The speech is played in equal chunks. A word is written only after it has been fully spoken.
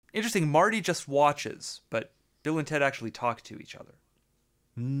Interesting, Marty just watches, but Bill and Ted actually talk to each other.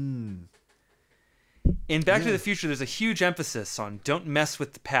 Hmm. In Back to Yeah. the Future, there's a huge emphasis on don't mess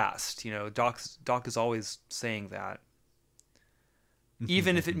with the past. Doc is always saying that,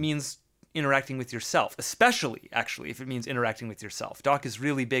 even if it means interacting with yourself, especially actually if it means interacting with yourself. Doc is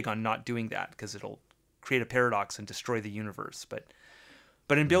really big on not doing that because it'll create a paradox and destroy the universe.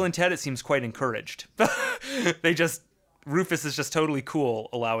 But in Bill and Ted, it seems quite encouraged. Rufus is just totally cool,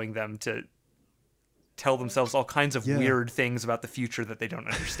 allowing them to tell themselves all kinds of Yeah. weird things about the future that they don't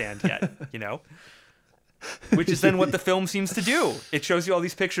understand yet. Which is then what the film seems to do. It shows you all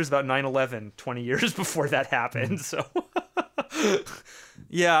these pictures about 9/11 20 years before that happened. So,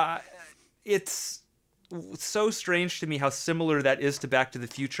 yeah, it's so strange to me how similar that is to Back to the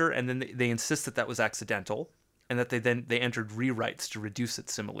Future, and then they insist that was accidental, and that they entered rewrites to reduce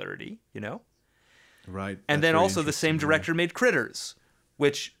its similarity. Right. And That's then very also the same interesting, director made Critters,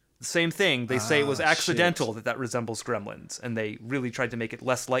 which same thing. They say it was accidental shit. that resembles Gremlins, and they really tried to make it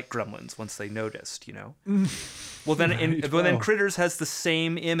less like Gremlins once they noticed. Well, then then wow. Critters has the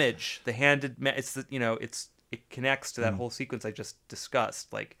same image. The handed, it connects to that whole sequence I just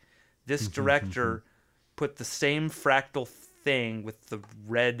discussed. Like this director put the same fractal thing with the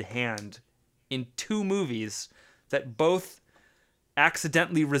red hand in two movies that both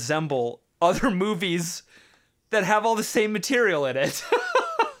accidentally resemble other movies that have all the same material in it.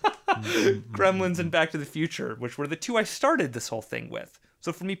 Gremlins and Back to the Future, which were the two I started this whole thing with.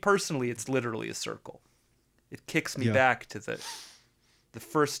 So for me personally, it's literally a circle. It kicks me back to the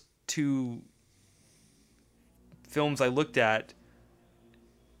first two films I looked at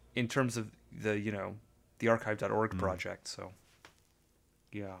in terms of the archive.org project. So,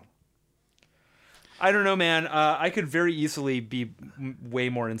 yeah. I don't know, man. I could very easily be way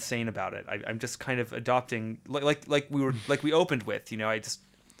more insane about it. I'm just kind of adopting, like we opened with.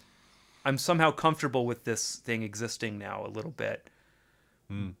 I'm somehow comfortable with this thing existing now a little bit.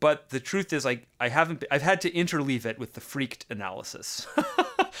 But the truth is, I've had to interleave it with the freaked analysis.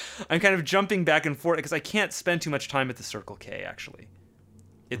 I'm kind of jumping back and forth because I can't spend too much time at the Circle K. Actually,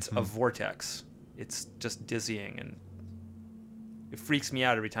 it's a vortex. It's just dizzying, and it freaks me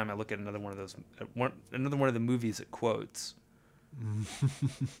out every time I look at another one of the movies it quotes.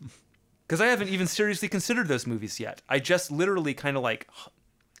 Because I haven't even seriously considered those movies yet. I just literally kind of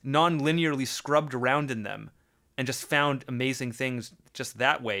non-linearly scrubbed around in them and just found amazing things just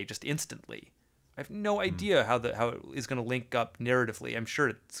that way, just instantly. I have no idea how it is going to link up narratively. I'm sure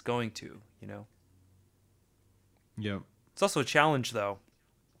it's going to. Yeah. It's also a challenge, though.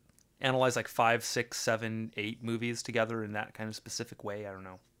 Analyze 5, 6, 7, 8 movies together in that kind of specific way. I don't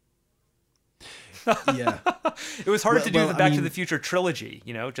know. Yeah. It was hard to do the Back to the Future trilogy,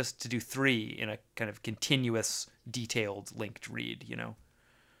 just to do 3 in a kind of continuous, detailed, linked read, I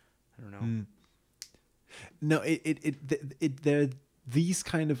don't know. No, there are these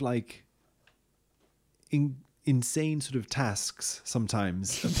kind of insane sort of tasks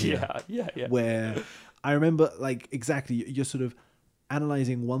sometimes appear. Yeah. Where I remember exactly you're sort of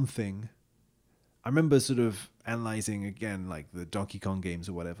analyzing one thing. I remember sort of analyzing again the Donkey Kong games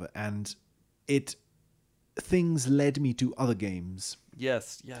or whatever, and things led me to other games.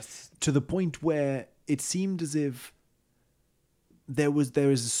 Yes. To the point where it seemed as if there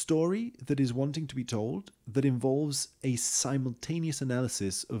is a story that is wanting to be told that involves a simultaneous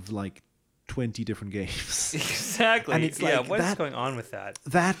analysis of 20 different games. Exactly. And it's what is going on with that?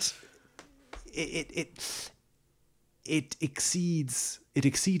 That it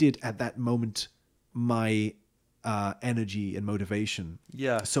exceeded at that moment my energy and motivation.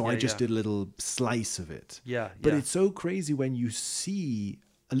 Yeah. So I just did a little slice of it. Yeah. But it's so crazy when you see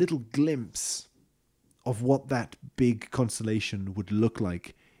a little glimpse of what that big constellation would look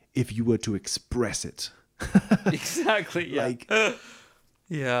like if you were to express it. Exactly. Yeah.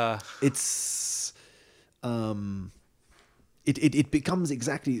 Yeah. It's it becomes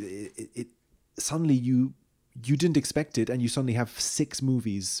exactly it suddenly you didn't expect it, and you suddenly have 6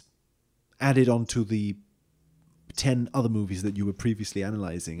 movies added onto the 10 other movies that you were previously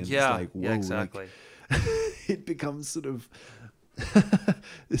analyzing, and it's whoa, exactly. It becomes sort of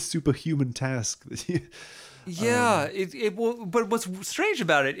a superhuman task that you but what's strange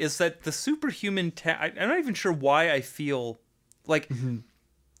about it is that the superhuman I'm not even sure why I feel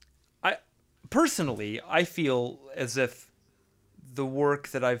I feel as if the work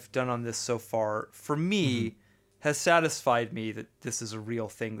that I've done on this so far, for me, has satisfied me that this is a real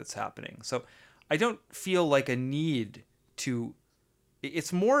thing that's happening. So I don't feel a need to.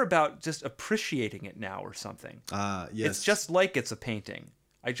 It's more about just appreciating it now or something. Yes. It's just like it's a painting.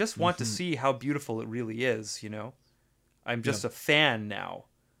 I just want to see how beautiful it really is, I'm just a fan now.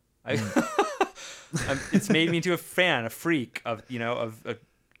 It's made me into a fan, a freak of, of a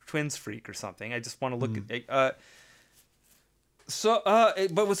twins freak or something. I just want to look at.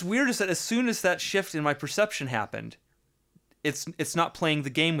 But what's weird is that as soon as that shift in my perception happened, it's not playing the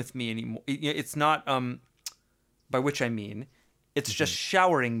game with me anymore. It's not. By which I mean, it's just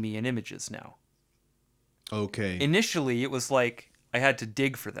showering me in images now. Okay. Initially, it was like I had to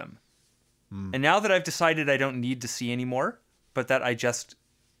dig for them. And now that I've decided I don't need to see anymore, but that I just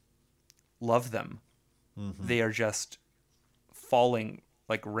love them, they are just falling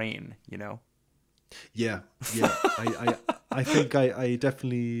like rain, Yeah. I think I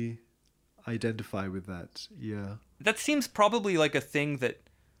definitely identify with that. Yeah. That seems probably like a thing that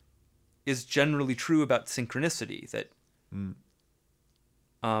is generally true about synchronicity, that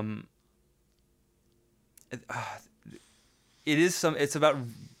it's about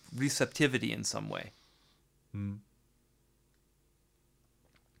receptivity in some way.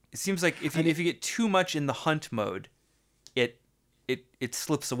 It seems like if you get too much in the hunt mode, it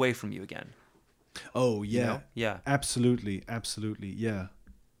slips away from you again. Oh yeah. Yeah. Absolutely, yeah.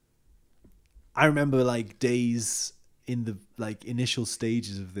 I remember like days in the like initial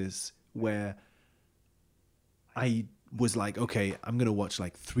stages of this where I was like, okay, I'm gonna watch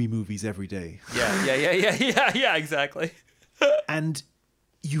like 3 movies every day. Yeah, exactly. And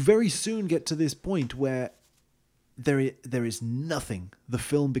you very soon get to this point where there is nothing. The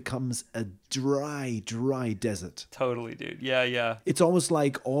film becomes a dry desert. Totally, dude. Yeah. It's almost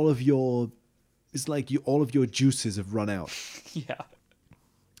like all of your juices have run out. Yeah.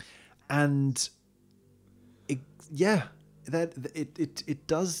 And it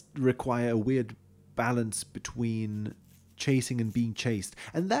does require a weird balance between chasing and being chased,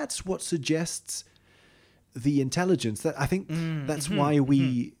 and that's what suggests the intelligence. That I think that's why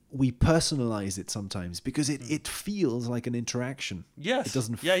we personalize it sometimes, because it feels like an interaction. Yes. It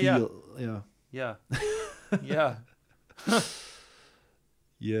doesn't feel. Yeah.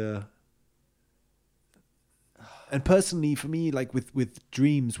 Yeah. And personally, for me, like with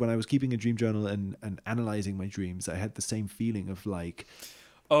dreams, when I was keeping a dream journal and analyzing my dreams, I had the same feeling of like...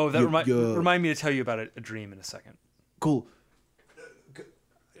 Oh, that remind me to tell you about a dream in a second. Cool.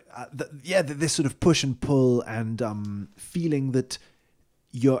 This sort of push and pull and feeling that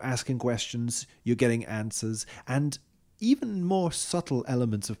you're asking questions, you're getting answers, and even more subtle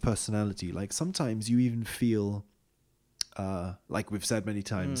elements of personality. Like sometimes you even feel... like we've said many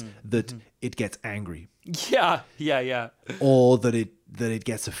times, that it gets angry. Yeah. Or that it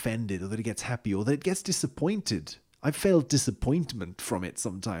gets offended, or that it gets happy, or that it gets disappointed. I've felt disappointment from it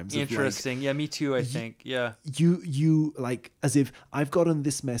sometimes. Interesting. Yeah, me too, I think. Yeah. You like, as if I've gotten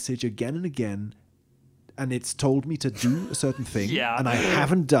this message again and again, and it's told me to do a certain thing, and I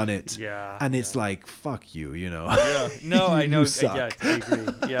haven't done it. Yeah. And it's like, fuck you, Yeah. No, I know. You suck. Yeah, I agree.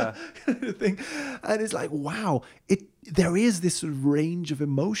 Yeah. Thing. And it's like, wow, there is this sort of range of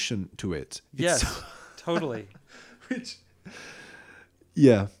emotion to it. Yes, totally. Which,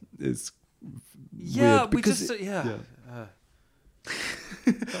 yeah, it's weird because I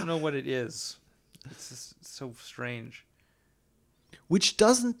don't know what it is. It's just so strange. Which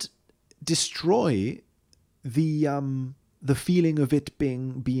doesn't destroy the feeling of it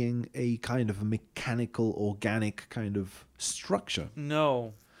being a kind of a mechanical, organic kind of structure.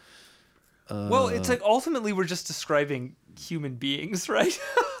 No. Well, it's like ultimately we're just describing human beings, right?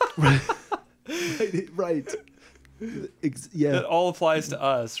 Right. Yeah. That all applies to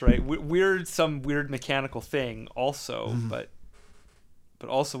us, right? We're some weird mechanical thing also, but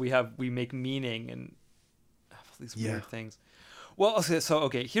also we make meaning and have all these weird things. Well,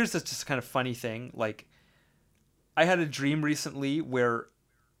 okay, here's just a kind of funny thing. Like, I had a dream recently where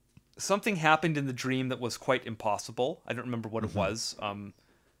something happened in the dream that was quite impossible. I don't remember what it was.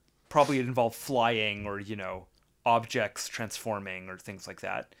 Probably it involved flying or, objects transforming or things like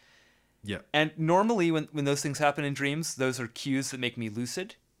that. Yeah. And normally when those things happen in dreams, those are cues that make me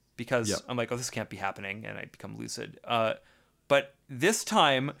lucid, because I'm like, oh, this can't be happening, and I become lucid. But this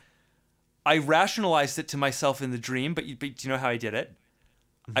time, I rationalized it to myself in the dream, but do you know how I did it?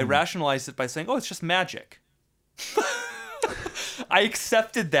 I rationalized it by saying, oh, it's just magic. I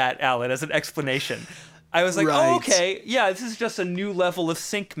accepted that, Alan, as an explanation. I was like, oh, okay, yeah, this is just a new level of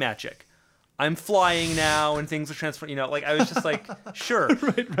sync magic. I'm flying now and things are transforming, like I was just like, sure.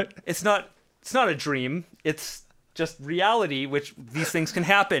 Right. It's not a dream. It's just reality, which these things can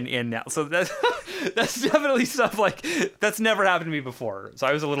happen in now. So that's definitely stuff like that's never happened to me before. So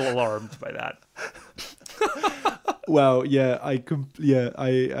I was a little alarmed by that. Wow, yeah, I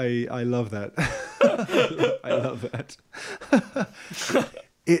love that. I love that.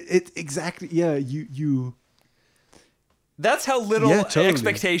 It exactly, yeah, you That's how little Yeah, totally.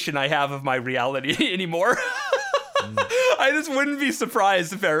 expectation I have of my reality anymore. I just wouldn't be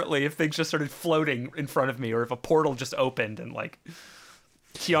surprised, apparently, if things just started floating in front of me, or if a portal just opened and like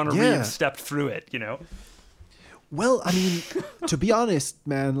Keanu Yeah. Reeves stepped through it, you know? Well, I mean, to be honest,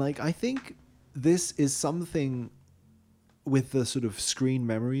 man, like I think this is something with the sort of screen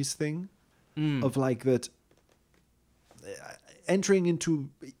memories thing of like that entering into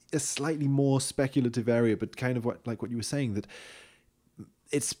a slightly more speculative area, but kind of what you were saying, that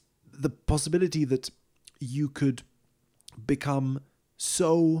it's the possibility that you could become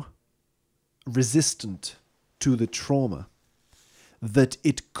so resistant to the trauma that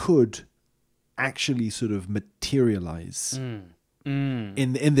it could actually sort of materialize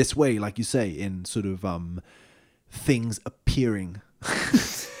in this way, like you say, in sort of things appearing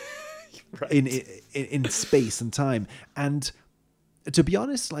Right. in space and time. And to be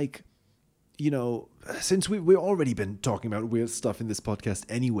honest, like, you know, since we've already been talking about weird stuff in this podcast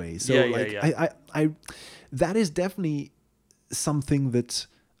anyway, so Yeah, like yeah. I that is definitely something that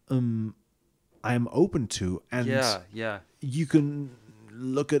I'm open to, and Yeah. you can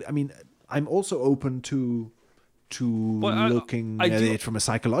look at. I mean, I'm also open to looking I at do- it from a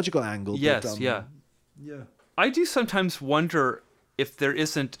psychological angle. Yes, but, yeah. yeah. I do sometimes wonder if there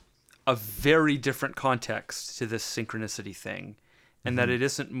isn't a very different context to this synchronicity thing, and that it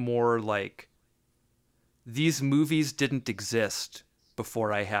isn't more like these movies didn't exist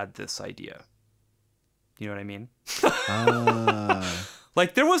before I had this idea. You know what I mean? Ah,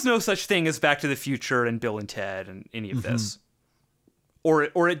 Like, there was no such thing as Back to the Future and Bill and Ted and any of this. Or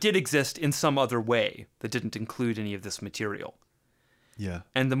it did exist in some other way that didn't include any of this material. yeah.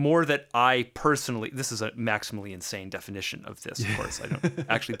 And the more that I personally, this is a maximally insane definition of this, of course, I don't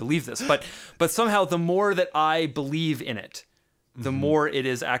actually believe this, but somehow the more that I believe in it, the more it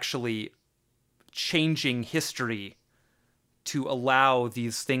is actually changing history to allow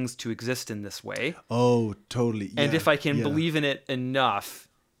these things to exist in this way. Oh, totally. And yeah, if I can yeah. believe in it enough,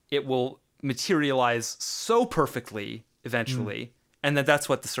 it will materialize so perfectly eventually, and that's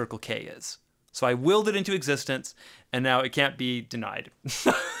what the Circle K is. So I willed it into existence, and now it can't be denied.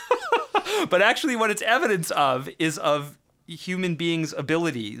 But actually what it's evidence of is of human beings'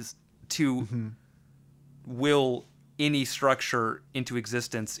 abilities to will any structure into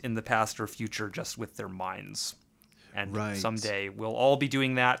existence in the past or future just with their minds. And Right. someday we'll all be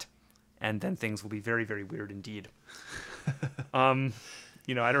doing that, and then things will be very, very weird indeed.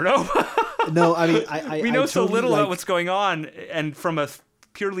 You know, I don't know. No, I mean, I We know I so totally, little like, about what's going on, and from a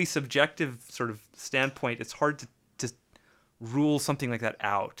purely subjective sort of standpoint, it's hard to rule something like that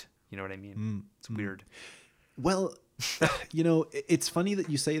out. You know what I mean? It's weird. Well, you know, it's funny that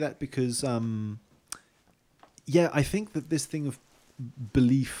you say that because, yeah, I think that this thing of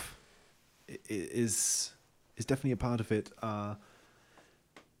belief is definitely a part of it.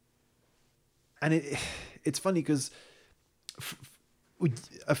 And it's funny because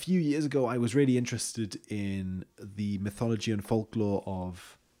a few years ago, I was really interested in the mythology and folklore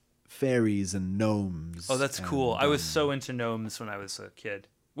of fairies and gnomes. Oh, that's cool. and, I was so into gnomes when I was a kid.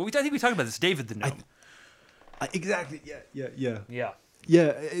 Well, I think we talked about this. David the gnome. exactly. Yeah. Yeah.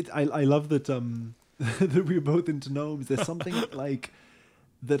 Yeah, I love that that we're both into gnomes. There's something like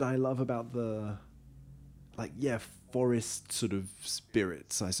that I love about the forest sort of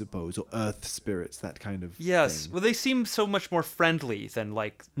spirits, I suppose, or earth spirits, that kind of Yes. thing. Well, they seem so much more friendly than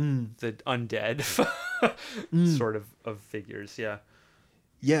like the undead sort of figures. Yeah.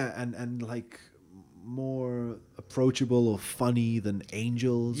 Yeah, and like more approachable or funny than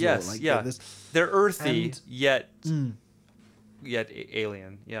angels. Yes. or like Yeah. this. They're earthy And- yet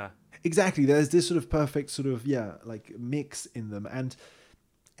alien. Yeah. Exactly. There's this sort of perfect sort of like mix in them. And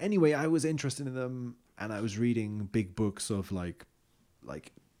anyway, I was interested in them, and I was reading big books of like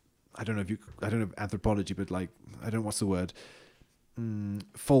I don't know anthropology, but like I don't know what's the word,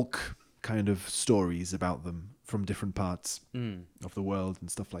 folk kind of stories about them from different parts of the world and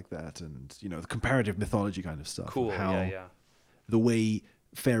stuff like that, and you know, the comparative mythology kind of stuff. of Cool. How Yeah. the way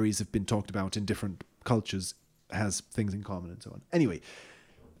fairies have been talked about in different cultures has things in common and so on. Anyway,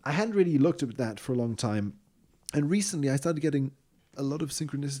 I hadn't really looked at that for a long time, and recently I started getting a lot of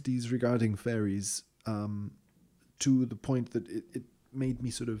synchronicities regarding fairies, to the point that it made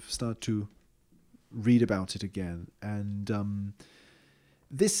me sort of start to read about it again. And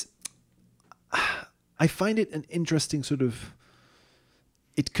this, I find it an interesting sort of,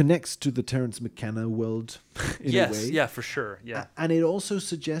 it connects to the Terence McKenna world in a way. Yeah, for sure. Yeah. And it also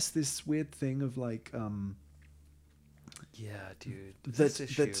suggests this weird thing of like, Yeah, dude. that This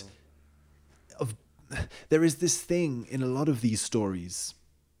issue. there is this thing in a lot of these stories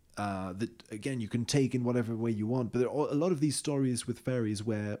that again you can take in whatever way you want. But there are a lot of these stories with fairies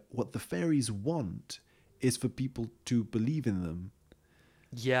where what the fairies want is for people to believe in them.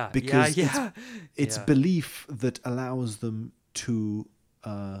 Yeah, Because yeah. it's Yeah. belief that allows them to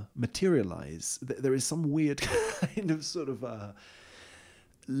materialize. There is some weird kind of sort of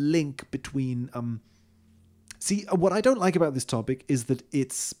link between. See, what I don't like about this topic is that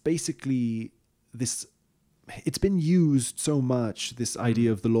it's basically this. It's been used so much, this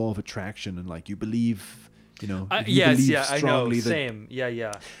idea of the law of attraction, and like you believe, if you Yes, believe yeah, I know. strongly that, Same.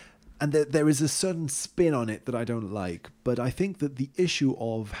 Yeah. and there is a certain spin on it that I don't like. But I think that the issue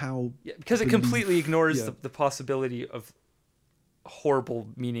of how Yeah, because it belief- completely ignores yeah. the possibility of horrible,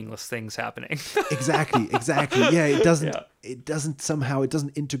 meaningless things happening. Exactly. Yeah, it doesn't. Yeah. It doesn't somehow. It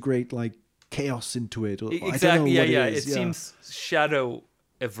doesn't integrate like chaos into it. Or, I don't know Exactly. what Yeah. It is. It seems shadow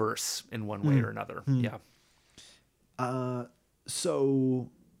averse in one way or another. Yeah. So.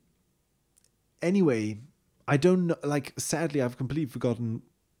 Anyway, I don't know. Like, sadly, I've completely forgotten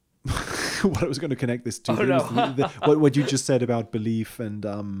what I was going to connect this to. Oh, But it no. was what you just said about belief and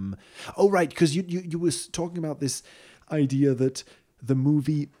Oh right, because you was talking about this idea that the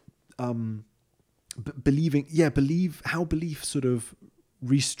movie believe how belief sort of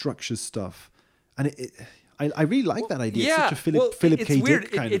restructures stuff, and I really like that idea. It's Yeah, such a Philip it's K. weird.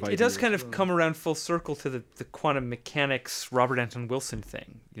 Dick kind of idea. It does kind of come around full circle to the quantum mechanics Robert Anton Wilson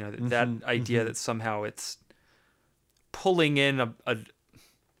thing. That idea that somehow it's pulling in a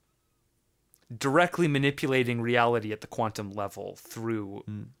directly manipulating reality at the quantum level through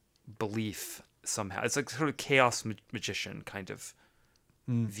belief somehow. It's like sort of chaos magician kind of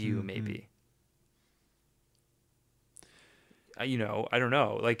view, maybe. I don't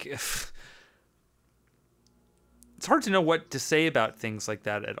know. Like, it's hard to know what to say about things like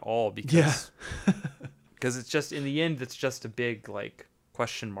that at all because it's just, in the end, it's just a big like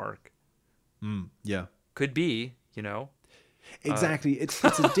question mark. Yeah. Could be, Exactly. It's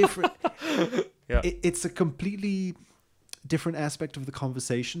a different. Yeah. It's a completely different aspect of the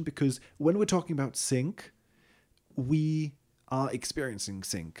conversation, because when we're talking about sync, we are experiencing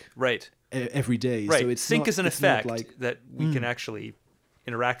sync Right. every day. Right. So it's sync not, is an it's not effect like that we can actually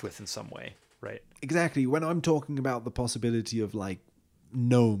interact with in some way. Right. exactly when I'm talking about the possibility of like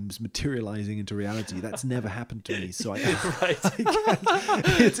gnomes materializing into reality, that's never happened to me. So Right.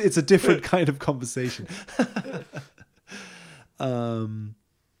 it's a different kind of conversation.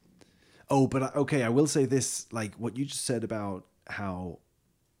 Okay, I will say this, like what you just said about how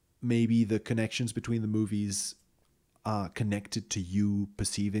maybe the connections between the movies are connected to you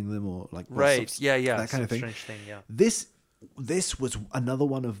perceiving them, or like Right. Yeah. that kind of thing. Strange thing. Yeah. This was another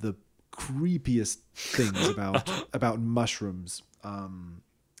one of the creepiest things about mushrooms,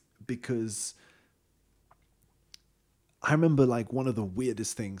 because I remember like one of the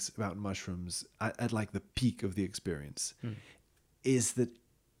weirdest things about mushrooms at like the peak of the experience is that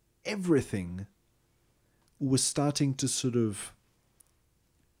everything was starting to sort of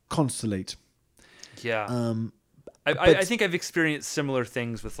constellate. Yeah. I think I've experienced similar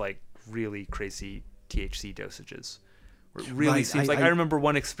things with like really crazy THC dosages. Where it really Right, seems like I remember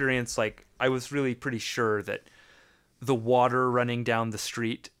one experience, like I was really pretty sure that the water running down the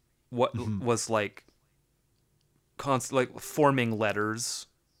street was like like forming letters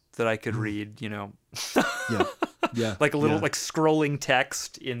that I could read, Yeah. like a little yeah. like scrolling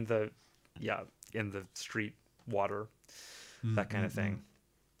text in the street water, that kind of thing.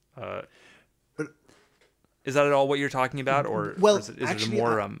 Is that at all what you're talking about, or Well, is it actually,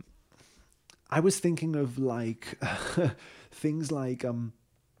 more? I was thinking of like things like I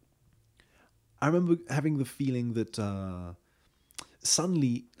remember having the feeling that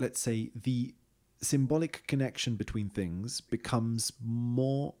suddenly, let's say, the symbolic connection between things becomes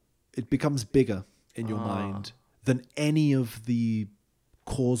bigger in your mind than any of the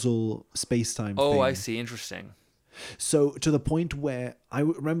causal space-time Oh, things. I see. Interesting. So to the point where I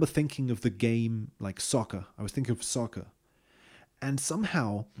remember thinking of the game like soccer. I was thinking of soccer. And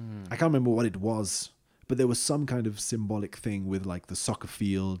somehow, I can't remember what it was, but there was some kind of symbolic thing with like the soccer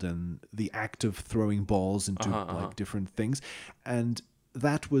field and the act of throwing balls into like different things. And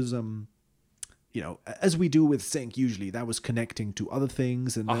that was, as we do with sync, usually that was connecting to other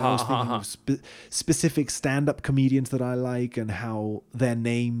things. And then I was thinking of specific stand-up comedians that I like and how their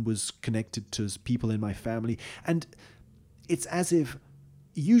name was connected to people in my family. And it's as if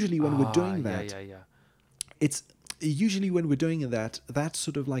usually when we're doing that, it's usually when we're doing that, that's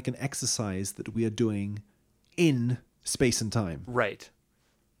sort of like an exercise that we are doing in space and time. Right.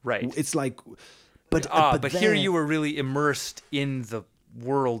 It's like, but But here there- you were really immersed in the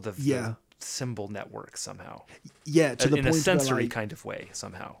world of Yeah. symbol network somehow. Yeah, to the In point a sensory where, like, kind of way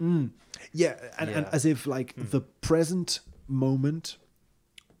somehow. yeah, and Yeah. as if like the present moment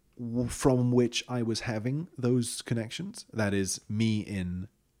from which I was having those connections, that is me in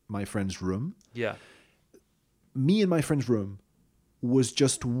my friend's room, Yeah. me in my friend's room was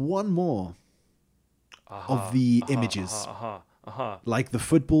just one more of the images, like the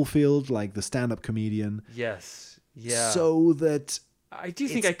football field, like the stand-up comedian, Yes. Yeah. so that I do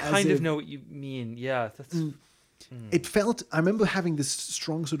think it's I as kind of if- know what you mean. Yeah. That's it felt, I remember having this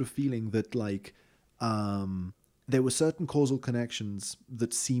strong sort of feeling that like there were certain causal connections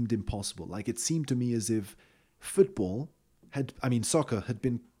that seemed impossible. Like it seemed to me as if soccer had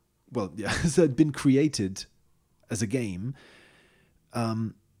been, well, yeah, had been created as a game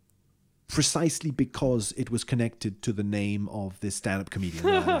precisely because it was connected to the name of this stand-up comedian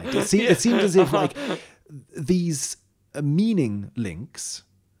that I liked. It seemed as if like these meaning links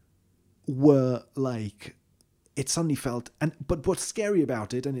were like, it suddenly felt, but what's scary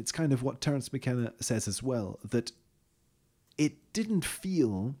about it, and it's kind of what Terence McKenna says as well, that it didn't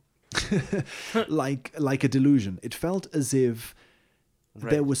feel like a delusion. It felt as if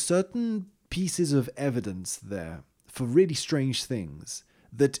there were certain pieces of evidence there for really strange things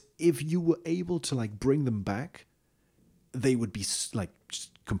that if you were able to like bring them back, they would be like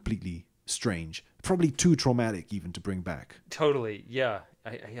just completely strange, probably too traumatic even to bring back. totally. Yeah.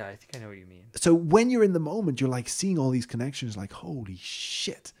 I think I know what you mean. So when you're in the moment, you're like seeing all these connections, like holy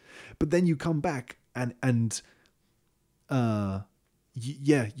shit. But then you come back and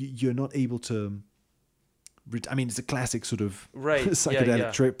you're not able to. I mean, it's a classic sort of Right, yeah, psychedelic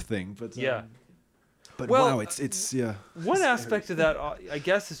yeah. trip thing, but Yeah. but Well, wow, it's yeah. One aspect of that, I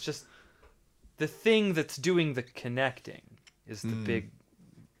guess, is just the thing that's doing the connecting is the big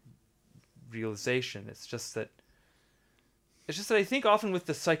realization. It's just that I think often with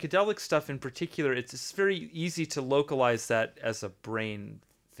the psychedelic stuff in particular, it's just very easy to localize that as a brain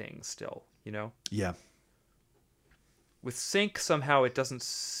thing still, you know? Yeah. With sync, somehow it doesn't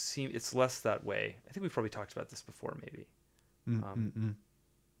seem, it's less that way. I think we've probably talked about this before, maybe.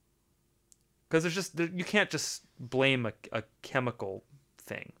 Because there's just, you can't just blame a chemical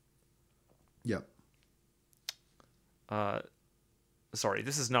thing. Yeah. Sorry,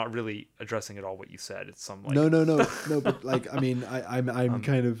 this is not really addressing at all what you said. It's some like No, but like, I mean, I'm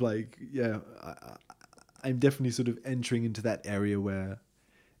kind of like, yeah, I'm definitely sort of entering into that area where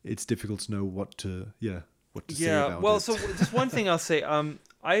it's difficult to know what to say about well, it. so just one thing I'll say.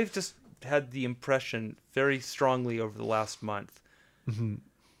 I've just had the impression very strongly over the last month.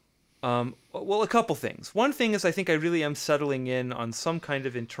 Well, a couple things. One thing is I think I really am settling in on some kind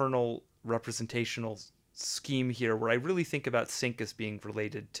of internal representational scheme here where I really think about sync as being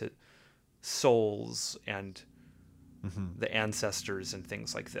related to souls and the ancestors and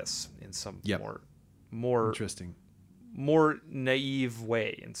things like this in some more Interesting. more naive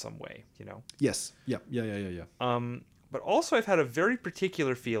way in some way, you know. Yes. Yeah. But also I've had a very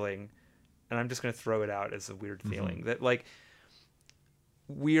particular feeling, and I'm just going to throw it out as a weird feeling, that like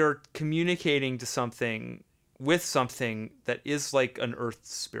we are communicating to something with something that is like an earth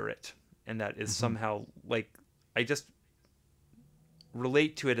spirit, and that is somehow like, I just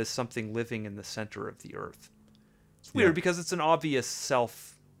relate to it as something living in the center of the earth. It's weird because it's an obvious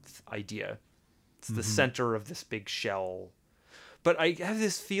self idea. It's the center of this big shell. But I have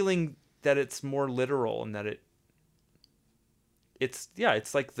this feeling that it's more literal and that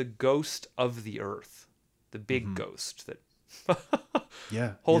it's like the ghost of the earth, the big ghost that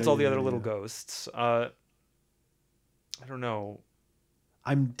holds all the other little ghosts. I don't know.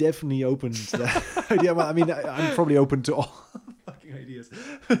 I'm definitely open to that idea. I mean, I'm probably open to all fucking ideas.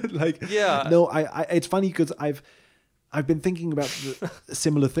 Like, no, I it's funny because I've been thinking about the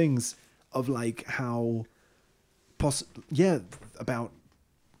similar things of like how about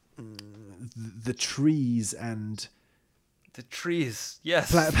the trees and the trees.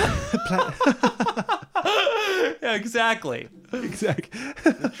 Yes. Yeah, exactly. Exactly.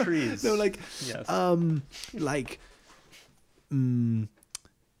 The trees. No, like, yes. Like,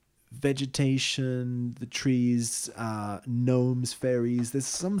 vegetation, the trees, gnomes, fairies. There's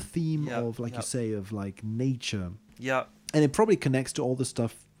some theme of, like you say, of like nature. Yeah. And it probably connects to all the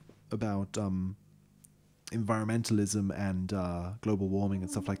stuff about environmentalism and global warming and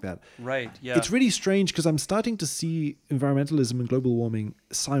stuff like that. Right. Yeah. It's really strange because I'm starting to see environmentalism and global warming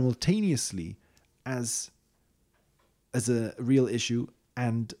simultaneously as a real issue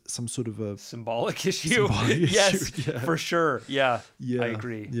and some sort of a symbolic issue. Yes, issue, for sure. Yeah. Yeah. I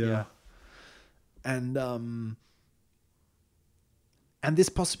agree. Yeah. And this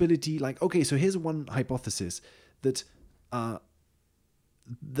possibility, like, okay, so here's one hypothesis that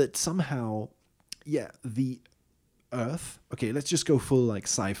that somehow, the Earth. Okay, let's just go full like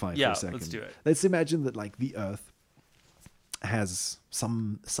sci-fi for Yeah, a second. let's do it. Let's imagine that like the Earth has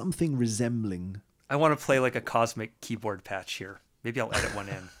something resembling. I want to play like a cosmic keyboard patch here. Maybe I'll edit one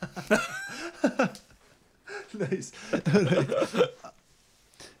in. Nice.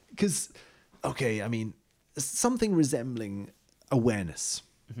 Because, okay, I mean, something resembling awareness.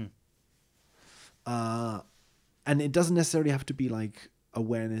 And it doesn't necessarily have to be like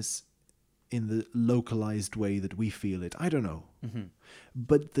awareness in the localized way that we feel it. I don't know.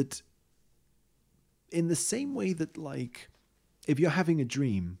 But that in the same way that, like, if you're having a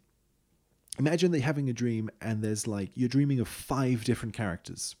dream, imagine that you're having a dream and there's like, you're dreaming of 5 different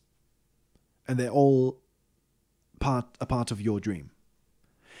characters and they're all a part of your dream.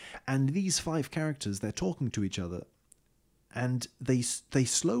 And these 5 characters, they're talking to each other and they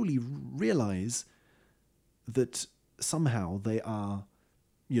slowly realize that somehow they are,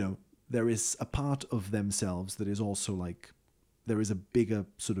 there is a part of themselves that is also like, there is a bigger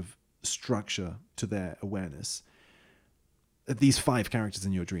sort of structure to their awareness. These 5 characters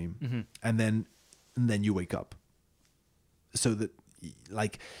in your dream, and then you wake up. So that,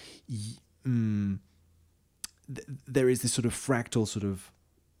 like, there is this sort of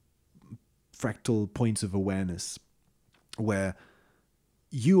fractal points of awareness where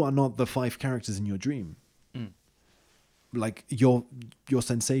you are not the 5 characters in your dream. Like your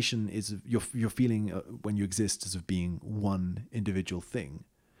sensation is your feeling when you exist is of being one individual thing.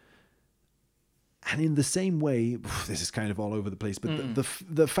 And in the same way, this is kind of all over the place, but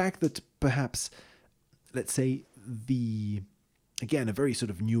the fact that perhaps, let's say, again, a very sort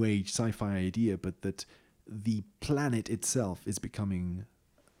of new age sci-fi idea, but that the planet itself is becoming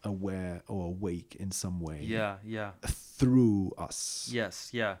aware or awake in some way. Yeah, yeah. Through us. Yes,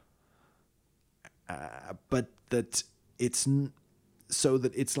 yeah. But that so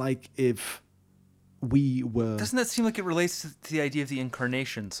that it's like if we were... Doesn't that seem like it relates to the idea of the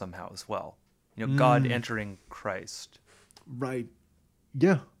incarnation somehow as well? God entering Christ. Right.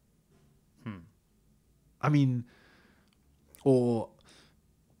 Yeah. I mean, or...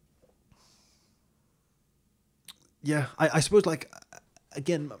 Yeah, I suppose, like,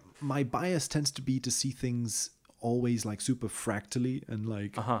 again, my bias tends to be to see things always, like, super fractally, and,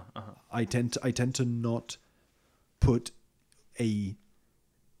 like, I tend to not put a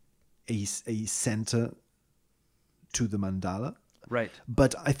center to the mandala. Right.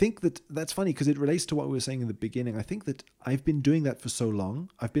 But I think that's funny because it relates to what we were saying in the beginning. I think that I've been doing that for so long.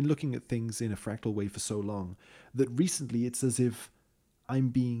 I've been looking at things in a fractal way for so long that recently it's as if I'm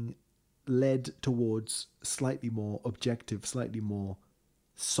being led towards slightly more objective, slightly more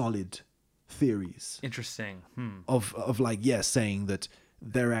solid theories. Interesting. Of like, saying that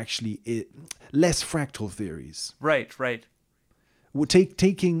they're actually less fractal theories. Right, right. We're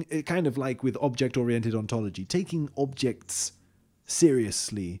taking kind of like with object-oriented ontology, taking objects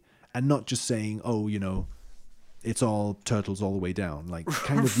seriously and not just saying, it's all turtles all the way down. Like,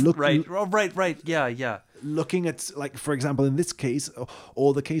 kind of right. Yeah. Looking at, like, for example, in this case,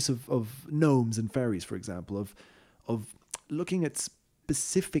 or the case of gnomes and fairies, for example, of looking at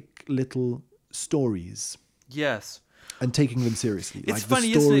specific little stories. Yes. And taking them seriously. It's like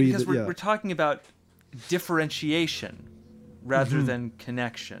funny, isn't it? Because we're talking about differentiation rather than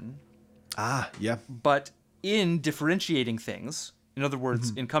connection. Yeah. But in differentiating things, in other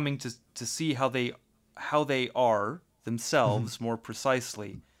words, in coming to see how they are themselves more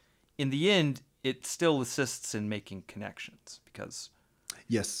precisely, in the end, it still assists in making connections because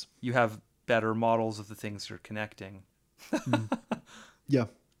you have better models of the things you're connecting. Yeah.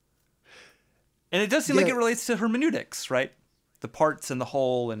 And it does seem like it relates to hermeneutics, right? The parts and the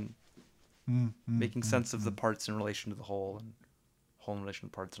whole, and making sense of the parts in relation to the whole, and whole in relation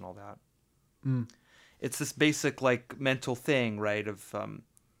to parts and all that. It's this basic, like, mental thing, right, of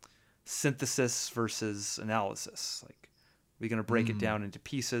synthesis versus analysis. Like, we're going to break it down into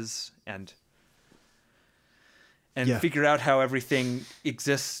pieces and figure out how everything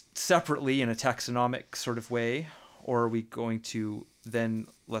exists separately in a taxonomic sort of way, or are we going to then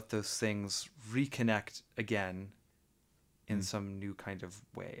let those things reconnect again in some new kind of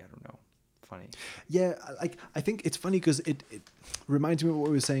way? I don't know. Funny. Yeah, like, I think it's funny because it reminds me of what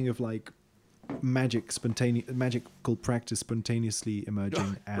we were saying of, like, magical practice spontaneously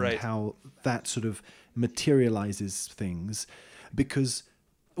emerging and how that sort of materializes things. Because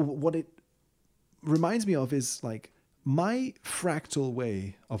what it reminds me of is, like, my fractal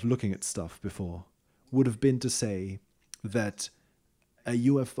way of looking at stuff before would have been to say that a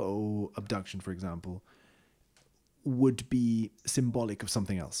UFO abduction, for example, would be symbolic of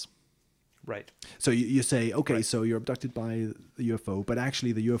something else. Right. So you say, okay, Right. so you're abducted by the UFO, but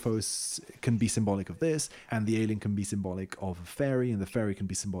actually the UFO can be symbolic of this, and the alien can be symbolic of a fairy, and the fairy can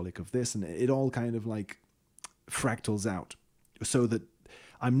be symbolic of this, and it all kind of like fractals out, so that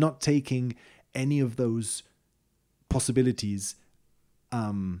I'm not taking any of those possibilities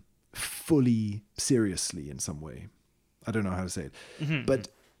fully seriously in some way. I don't know how to say it, but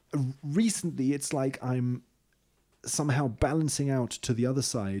recently it's like I'm somehow balancing out to the other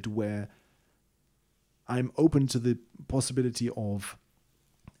side, where I'm open to the possibility of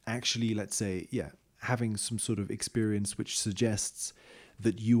actually, let's say, having some sort of experience which suggests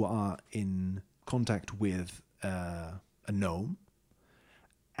that you are in contact with a gnome,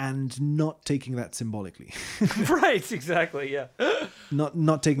 and not taking that symbolically. Right. Exactly. Yeah.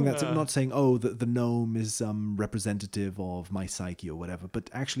 not taking that, not saying, oh, the gnome is representative of my psyche or whatever, but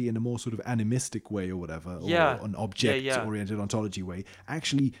actually in a more sort of animistic way or whatever, Yeah. or an Yeah, object-oriented ontology way,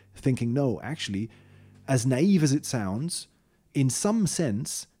 actually thinking, no, actually, as naive as it sounds, in some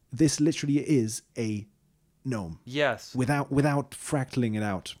sense, this literally is a gnome. Yes. Without fractaling it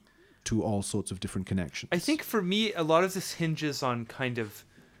out to all sorts of different connections. I think for me, a lot of this hinges on kind of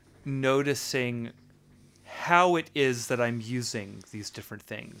noticing how it is that I'm using these different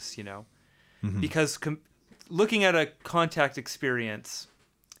things, you know? Because looking at a contact experience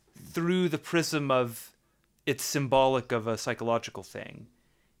through the prism of it's symbolic of a psychological thing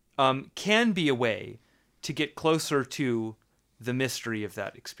can be a way to get closer to the mystery of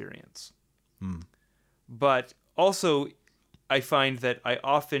that experience. But also, I find that I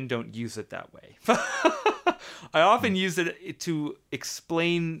often don't use it that way. I often use it to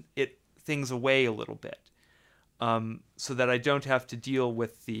explain things away a little bit, so that I don't have to deal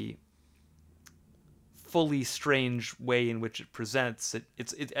with the fully strange way in which it presents.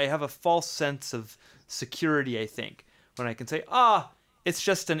 I have a false sense of security, I think, when I can say, it's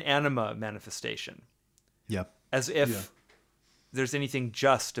just an anima manifestation. Yep. As if there's anything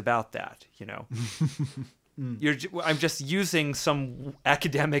just about that, you know? I'm just using some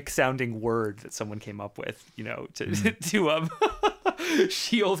academic sounding word that someone came up with, you know, to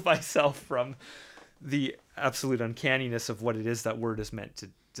shield myself from the absolute uncanniness of what it is that word is meant to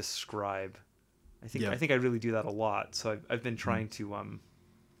describe. I think I really do that a lot. So I've been trying to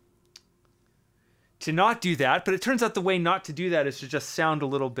not do that, but it turns out the way not to do that is to just sound a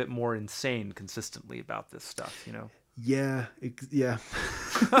little bit more insane consistently about this stuff, you know? Yeah.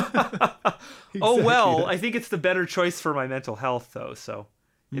 Oh, well, I think it's the better choice for my mental health, though, so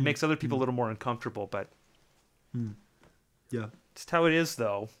it makes other people a little more uncomfortable, but Yeah. it's how it is,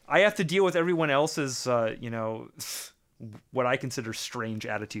 though. I have to deal with everyone else's, what I consider strange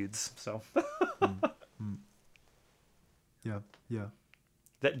attitudes, so Yeah.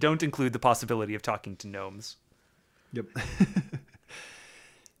 that don't include the possibility of talking to gnomes, Yep.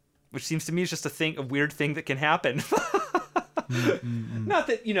 which seems to me is just a weird thing that can happen. Not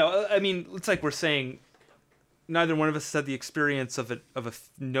that, I mean, it's like we're saying neither one of us had the experience of a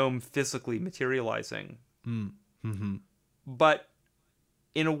gnome physically materializing. But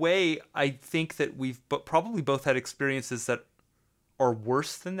in a way, I think that we've probably both had experiences that are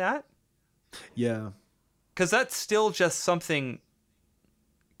worse than that. Yeah. Because that's still just something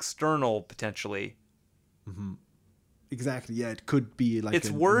external, potentially. Exactly. Yeah, it could be like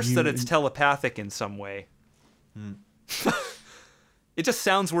It's worse that it's telepathic in some way. It just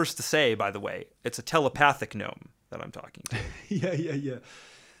sounds worse to say, by the way. It's a telepathic gnome that I'm talking to. Yeah.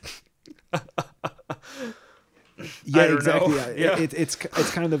 I don't exactly. know. Yeah. It's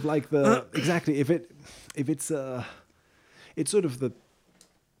kind of like the exactly if it's it's sort of the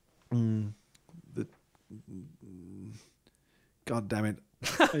God damn it.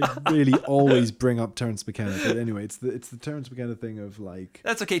 I really always bring up Terence McKenna, but anyway, it's the Terence McKenna thing of like.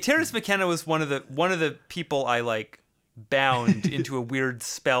 That's okay. Terence McKenna was one of the people I like bound into a weird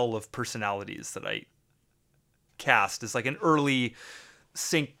spell of personalities that I cast as like an early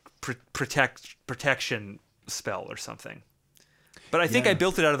sync protection spell or something. But I think I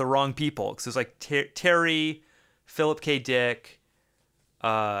built it out of the wrong people, because it was like Terry, Philip K. Dick,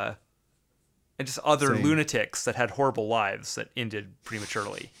 and just other lunatics that had horrible lives that ended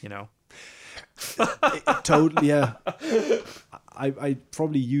prematurely, you know? Totally, yeah. I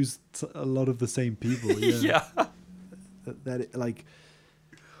probably used a lot of the same people. Yeah. That like,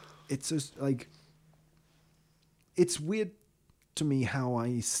 it's just like, it's weird to me how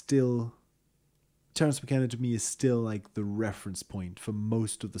Terence McKenna to me is still like the reference point for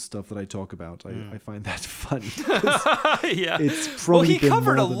most of the stuff that I talk about. I find that funny. Yeah. It's probably he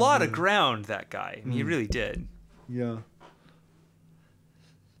covered a lot of ground, that guy. I mean, he really did. Yeah.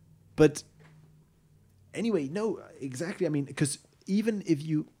 But anyway, no, exactly. I mean, because even if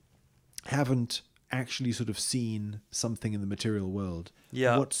you haven't actually sort of seen something in the material world.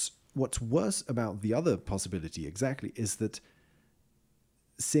 Yeah. What's worse about the other possibility exactly is that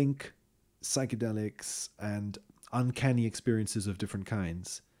sync, psychedelics, and uncanny experiences of different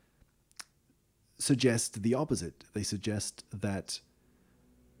kinds suggest the opposite. They suggest that,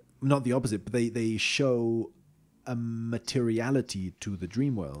 not the opposite, but they show a materiality to the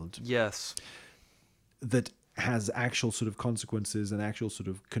dream world Yes. that has actual sort of consequences and actual sort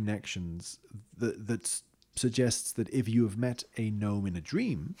of connections that suggests that if you have met a gnome in a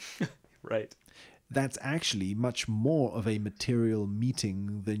dream, Right. that's actually much more of a material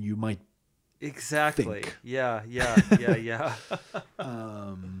meeting than you might Exactly. think. Yeah.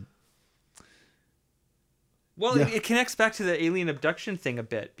 Well, Yeah. it connects back to the alien abduction thing a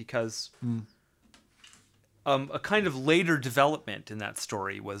bit because a kind of later development in that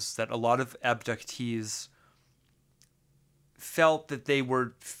story was that a lot of abductees felt that they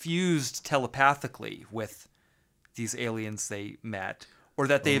were fused telepathically with these aliens they met, or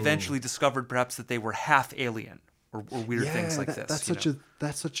that they eventually discovered perhaps that they were half alien or weird things like this.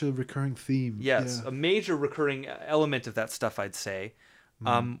 That's such a recurring theme. Yes, Yeah. a major recurring element of that stuff, I'd say,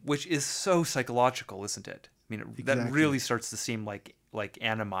 which is so psychological, isn't it? I mean, that Exactly. really starts to seem like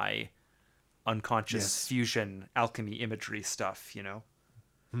animi, unconscious Yes. fusion, alchemy, imagery stuff,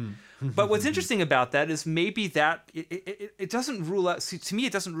 But what's interesting about that is maybe that it doesn't rule out. See, to me,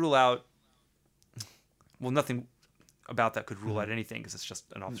 it doesn't rule out. Well, nothing about that could rule out anything because it's just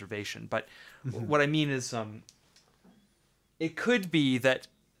an observation. But what I mean is, it could be that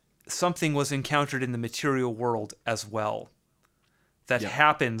something was encountered in the material world as well that Yeah.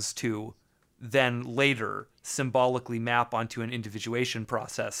 happens to then later symbolically map onto an individuation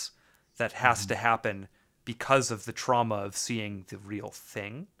process that has to happen because of the trauma of seeing the real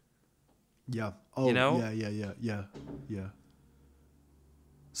thing. Yeah. Oh, yeah.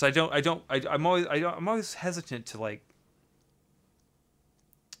 So I'm always hesitant to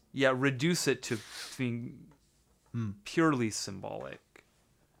reduce it to being purely symbolic.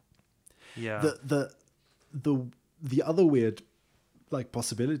 Yeah. The other weird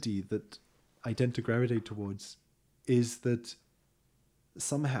possibility that I tend to gravitate towards is that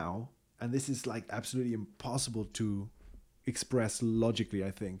somehow, and this is absolutely impossible to express logically,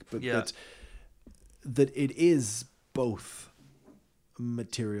 I think, but Yeah. that it is both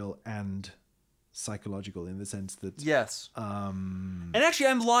material and psychological in the sense that Yes. And actually,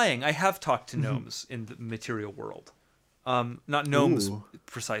 I'm lying. I have talked to gnomes in the material world. Not gnomes Ooh.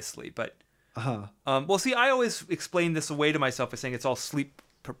 precisely, but uh-huh. well, see, I always explain this away to myself by saying it's all sleep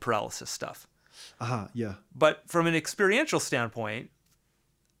paralysis stuff. Yeah. But from an experiential standpoint,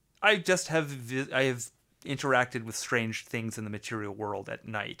 I just have I have interacted with strange things in the material world at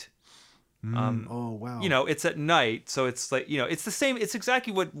night. Oh wow. It's at night, so it's it's the same. It's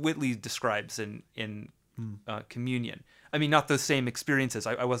exactly what Whitley describes in Communion. I mean, not those same experiences.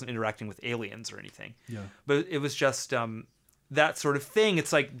 I wasn't interacting with aliens or anything. Yeah. But it was just that sort of thing.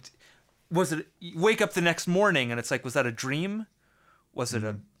 It's like, you wake up the next morning and it's like, was that a dream? Was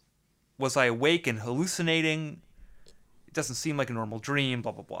I awake and hallucinating? It doesn't seem like a normal dream,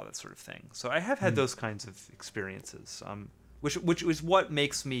 blah, blah, blah, that sort of thing. So I have had those kinds of experiences, which is what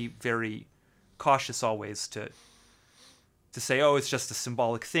makes me very cautious always to say, oh, it's just a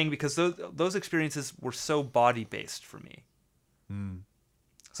symbolic thing, because those experiences were so body-based for me.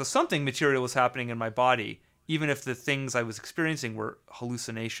 So something material was happening in my body, even if the things I was experiencing were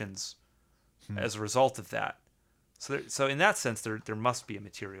hallucinations as a result of that. So in that sense, there must be a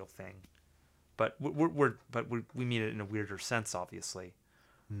material thing, but we mean it in a weirder sense, obviously.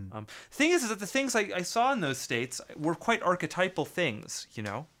 Thing is that the things I saw in those states were quite archetypal things,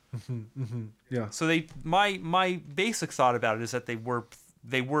 Yeah. So my basic thought about it is that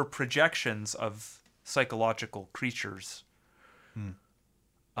they were projections of psychological creatures,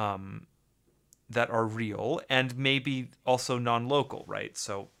 that are real and maybe also non-local, right?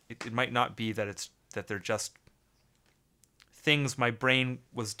 So it might not be that they're just things my brain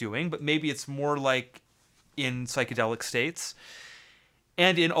was doing, but maybe it's more like in psychedelic states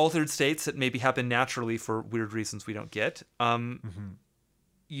and in altered states that maybe happen naturally for weird reasons we don't get.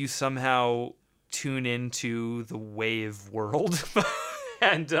 You somehow tune into the wave world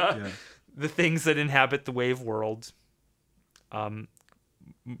and the things that inhabit the wave world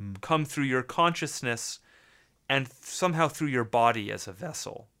come through your consciousness and somehow through your body as a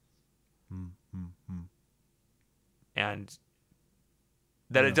vessel. And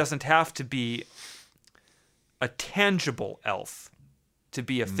that it doesn't have to be a tangible elf to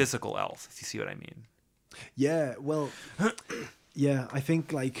be a physical elf, if you see what I mean. Yeah, well, yeah, I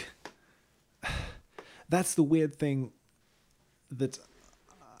think that's the weird thing that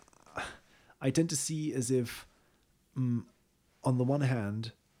I tend to see as if, on the one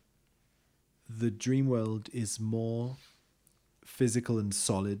hand, the dream world is more physical and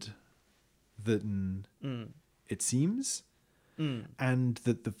solid than it seems, and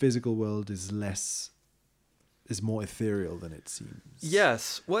that the physical world is more ethereal than it seems.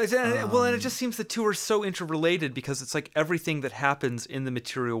 Yes. Well, and it just seems the two are so interrelated because it's like everything that happens in the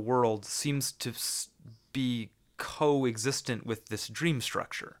material world seems to be coexistent with this dream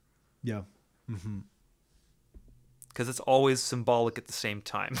structure. Yeah. Because it's always symbolic at the same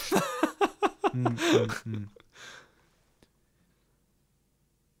time.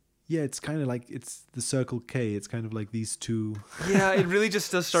 Yeah, it's kind of like it's the Circle K. It's kind of like these two. Yeah, it really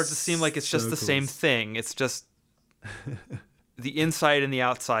just does start to seem like it's just the same circles. thing. It's just the inside and the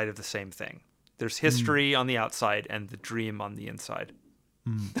outside of the same thing. There's history on the outside and the dream on the inside.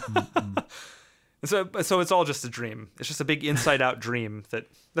 So it's all just a dream. It's just a big inside-out dream that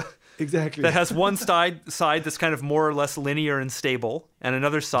Exactly. that has one side that's kind of more or less linear and stable, and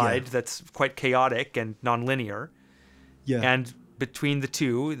another side that's quite chaotic and non-linear. Yeah. And between the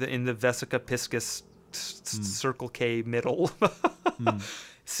two, in the Vesica Piscis Circle K middle,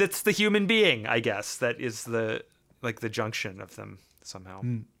 sits the human being, I guess. That is the junction of them somehow.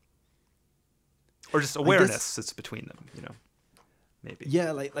 Or just awareness sits between them, maybe.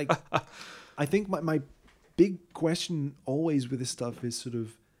 Yeah, like I think my big question always with this stuff is sort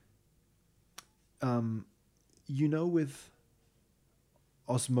of, with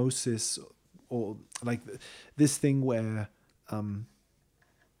osmosis, or like this thing where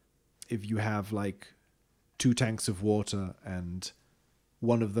if you have like 2 tanks of water and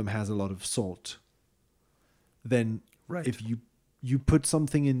one of them has a lot of salt, then Right. if you put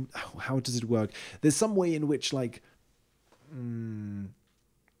something in, how does it work? There's some way in which like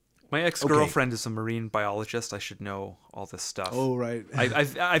My ex-girlfriend is a marine biologist. I should know all this stuff. oh right.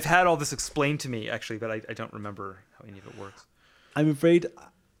 I've had all this explained to me actually, but I don't remember how any of it works. I'm afraid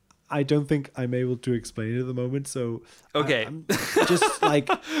I don't think I'm able to explain it at the moment. So Okay. I'm just like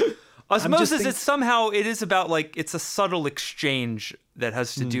Osmosis, it is about like it's a subtle exchange that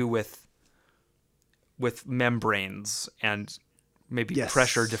has to do with membranes and maybe Yes.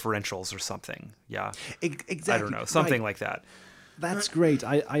 pressure differentials or something. Yeah. exactly. I don't know, something Right. like that. That's great.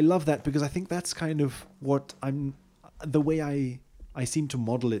 I love that because I think that's kind of what the way I seem to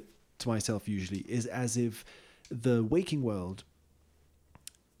model it to myself usually is as if the waking world,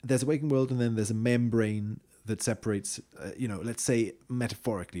 there's a waking world and then there's a membrane that separates, let's say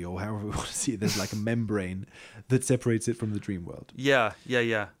metaphorically or however we want to see it, there's like a membrane that separates it from the dream world. Yeah.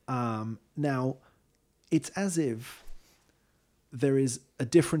 Now, it's as if there is a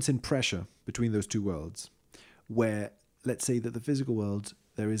difference in pressure between those two worlds, where let's say that the physical world,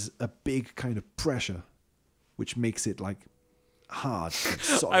 there is a big kind of pressure, which makes it like hard and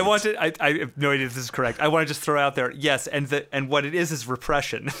solid. I have no idea if this is correct. I want to just throw out there, yes, and what it is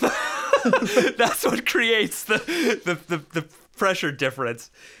repression. That's what creates the pressure difference.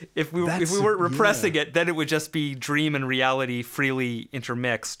 If we weren't repressing it, then it would just be dream and reality freely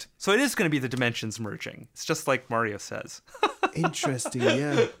intermixed. So it is going to be the dimensions merging. It's just like Mario says. Interesting,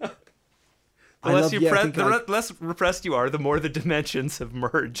 yeah. The less repressed you are, the more the dimensions have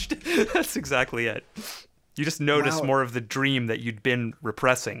merged. That's exactly it. You just notice more of the dream that you'd been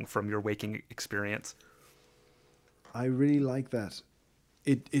repressing from your waking experience. I really like that.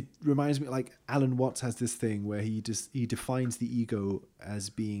 It reminds me, like Alan Watts has this thing where he defines the ego as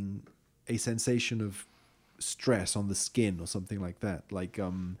being a sensation of stress on the skin or something like that, like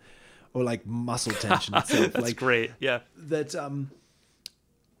or like muscle tension itself. That's like, great. Yeah. That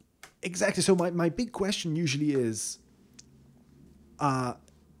exactly. So my big question usually is,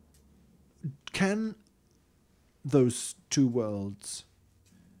 can those two worlds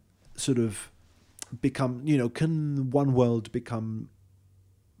sort of become, can one world become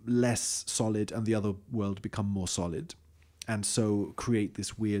less solid and the other world become more solid, and so create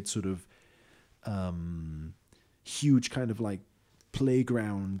this weird sort of huge kind of like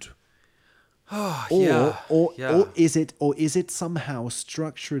playground? Or is it somehow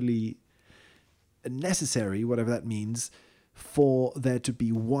structurally necessary, whatever that means, for there to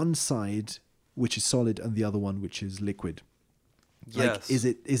be one side which is solid and the other one which is liquid? Yes.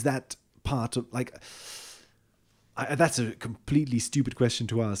 Like, is that part of like? That's a completely stupid question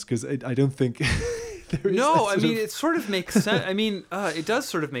to ask because I don't think there is. No, I mean it sort of makes sense. I mean, it does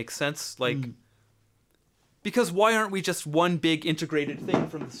sort of make sense, like because why aren't we just one big integrated thing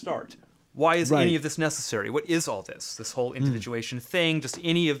from the start? Why is any of this necessary? What is all this? This whole individuation thing, just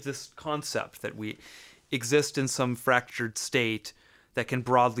any of this concept that we exist in some fractured state that can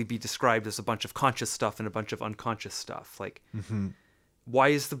broadly be described as a bunch of conscious stuff and a bunch of unconscious stuff. Like, why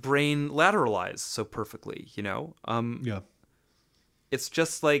is the brain lateralized so perfectly, you know? Yeah. It's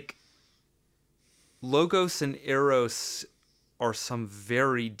just like Logos and Eros are some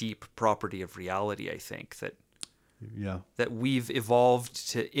very deep property of reality, I think, Yeah. that we've evolved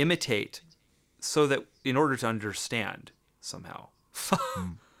to imitate so that in order to understand somehow.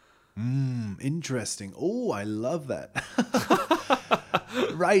 Interesting. Oh, I love that.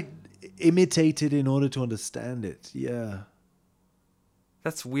 Right. Imitated in order to understand it. Yeah.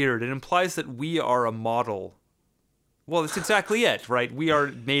 That's weird. It implies that we are a model. Well, that's exactly it, right? We are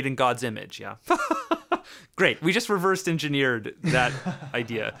made in God's image, yeah. Great. We just reversed engineered that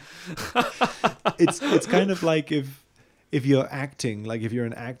idea. It's kind of like if you're acting, like if you're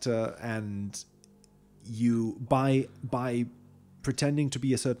an actor and you by pretending to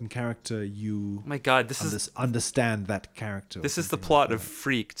be a certain character, you My God, this is understand that character. this is the plot of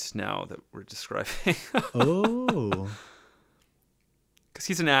Freaked now that we're describing. Oh. Because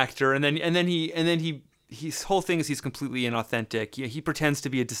he's an actor, and then he his whole thing is he's completely inauthentic. He pretends to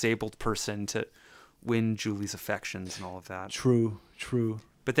be a disabled person to win Julie's affections and all of that. True.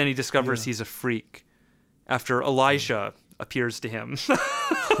 But then he discovers Yeah. he's a freak after Elijah appears to him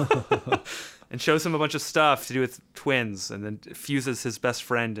and shows him a bunch of stuff to do with twins, and then fuses his best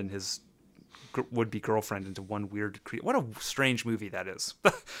friend and his would-be girlfriend into one weird what a strange movie that is.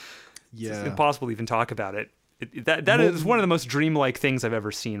 Yeah. It's impossible to even talk about it. That is one of the most dreamlike things I've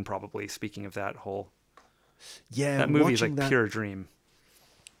ever seen, probably, speaking of that whole... Yeah. That movie is like watching that, pure dream.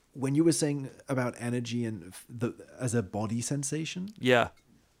 when you were saying about energy and as a body sensation, Yeah.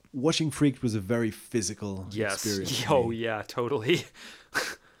 watching Freaked was a very physical Yes. experience. for Oh, me. yeah, totally. I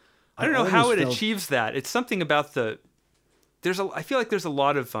I don't know how almost it felt- achieves that. It's something about I feel like there's a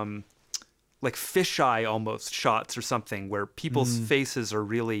lot of like fisheye almost shots or something where people's faces are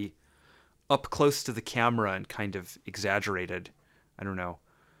really up close to the camera and kind of exaggerated. I don't know.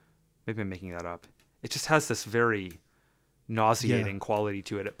 Maybe I'm making that up. It just has this very nauseating quality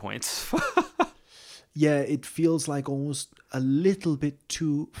to it at points. Yeah, it feels like almost a little bit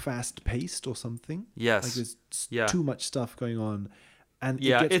too fast paced or something. Yes. Like there's Yeah. too much stuff going on. And it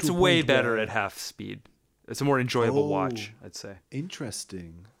Yeah, gets it's to a way point better where- at half speed. It's a more enjoyable Oh. watch, I'd say.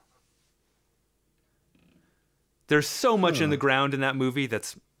 Interesting. There's so much in Huh. the ground in that movie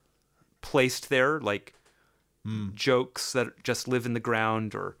that's placed there, like jokes that just live in the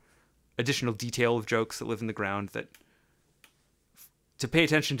ground or additional detail of jokes that live in the ground, that to pay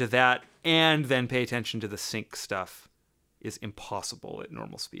attention to that and then pay attention to the sync stuff is impossible at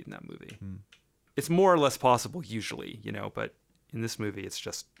normal speed in that movie. It's more or less possible usually, you know, but in this movie it's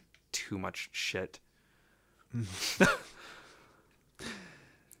just too much shit.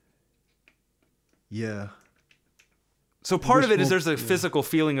 Yeah. So part of wish it is more- there's a yeah. physical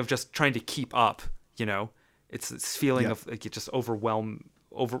feeling of just trying to keep up, you know. It's this feeling Yeah. of like you just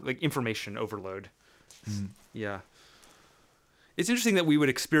like information overload. Yeah. It's interesting that we would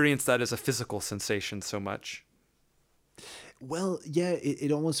experience that as a physical sensation so much. Well, yeah,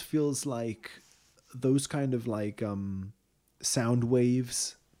 it almost feels like those kind of like sound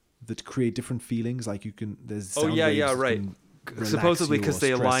waves that create different feelings. Like you can there's Oh sound yeah, waves yeah, that right. can relax Supposedly you or because they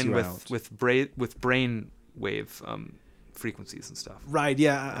stress align you with out. with brain wave frequencies and stuff. Right,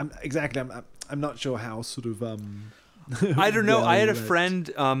 yeah, I'm not sure how sort of I don't know. I had a well,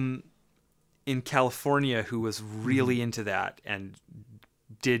 friend in California who was really into that and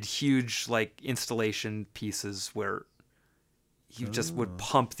did huge like installation pieces where he just would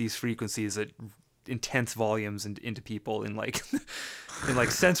pump these frequencies at intense volumes into people in like in like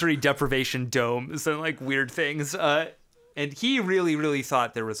sensory deprivation domes and like weird things. And he really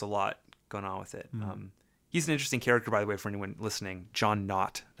thought there was a lot going on with it. He's an interesting character, by the way, for anyone listening. John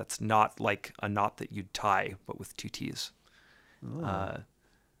Knott. That's not like a knot that you'd tie, but with two T's.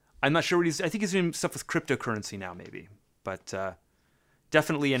 I'm not sure what I think he's doing stuff with cryptocurrency now, maybe. But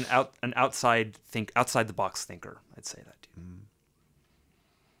definitely an outside the box thinker. I'd say that too.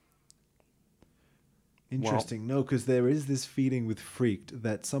 Interesting. No, because there is this feeling with Freaked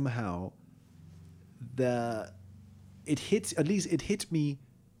that somehow it hit me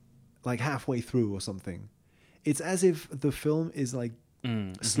like halfway through or something. It's as if the film is like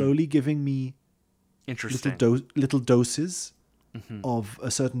slowly giving me Interesting. little doses of a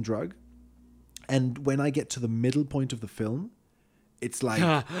certain drug, and when I get to the middle point of the film, it's like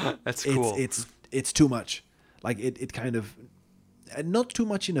That's cool. it's too much. Like it kind of not too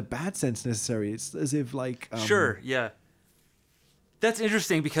much in a bad sense necessarily. It's as if like Sure, yeah. That's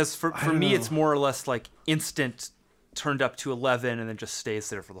interesting because for don't me know. it's more or less like instant turned up to 11 and then just stays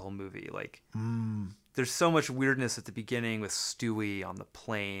there for the whole movie. Like there's so much weirdness at the beginning with Stewie on the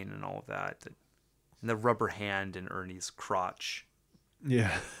plane and all of that, and the rubber hand in Ernie's crotch.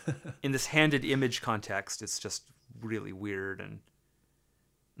 Yeah. in this handed image context, it's just really weird. And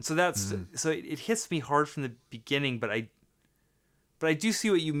so that's, so it hits me hard from the beginning, but I do see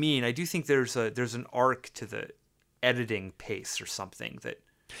what you mean. I do think there's an arc to the editing pace or something that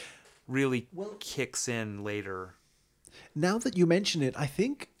really kicks in later. Now that you mention it, I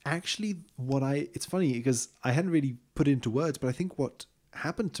think actually it's funny because I hadn't really put it into words, but I think what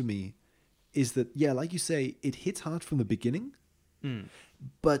happened to me is that, yeah, like you say, it hits hard from the beginning,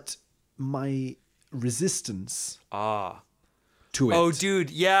 but my resistance to it. Oh, dude,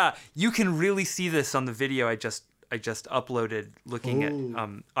 yeah, you can really see this on the video I just uploaded looking at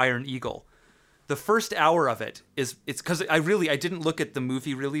Iron Eagle. The first hour of it's because I didn't look at the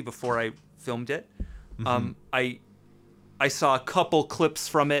movie really before I filmed it. I saw a couple clips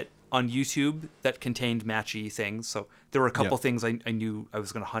from it on YouTube that contained matchy things. So there were a couple things I knew I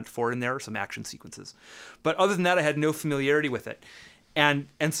was going to hunt for in there, some action sequences. But other than that, I had no familiarity with it. And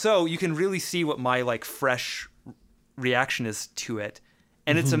so you can really see what my like fresh reaction is to it.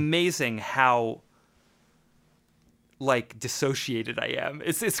 And it's amazing how like dissociated I am.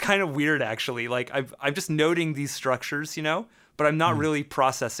 It's kind of weird actually. Like I'm just noting these structures, you know, but I'm not really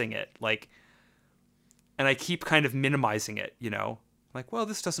processing it. Like, and I keep kind of minimizing it, you know, like, well,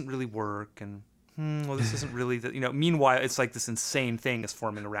 this doesn't really work. And, well, this isn't really, you know, meanwhile, it's like this insane thing is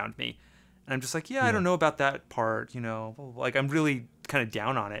forming around me. And I'm just like, I don't know about that part, you know, like I'm really kind of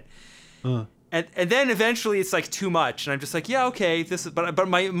down on it. And then eventually it's like too much. And I'm just like, yeah, okay, but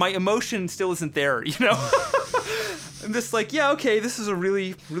my emotion still isn't there, you know? I'm just like, yeah, okay, this is a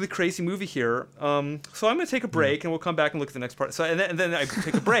really, really crazy movie here. So I'm gonna take a break, and we'll come back and look at the next part. So and then I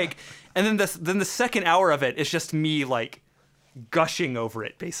take a break, and then the second hour of it is just me like gushing over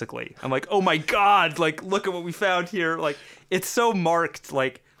it. Basically, I'm like, oh my god, like look at what we found here. Like it's so marked.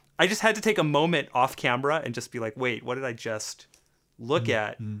 Like I just had to take a moment off camera and just be like, wait, what did I just look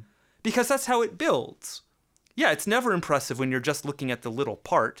at? Because that's how it builds. Yeah, it's never impressive when you're just looking at the little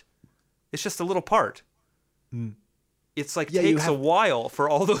part. It's just a little part. It's like takes a while for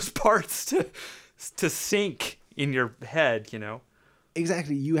all those parts to sink in your head, you know?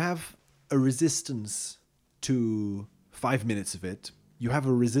 Exactly. You have a resistance to 5 minutes of it. You have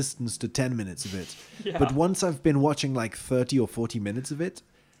a resistance to 10 minutes of it. Yeah. But once I've been watching like 30 or 40 minutes of it,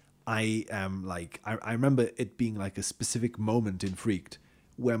 I am like, I remember it being like a specific moment in Freaked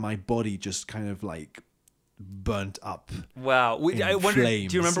where my body just kind of like burnt up. Wow. I wonder, do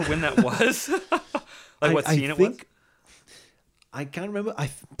you remember when that was? Like what scene it was? I can't remember. I'm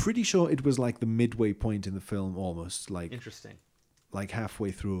pretty sure it was like the midway point in the film, almost like Interesting. like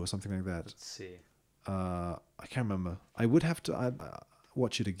halfway through or something like that. Let's see. I can't remember. I would have to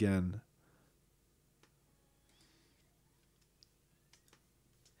watch it again.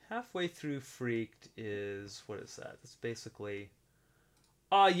 Halfway through Freaked is, what is that? It's basically,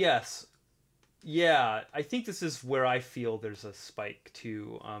 yes. Yeah, I think this is where I feel there's a spike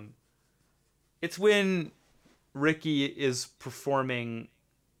too. It's when Ricky is performing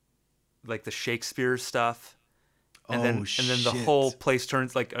like the Shakespeare stuff, and then the whole place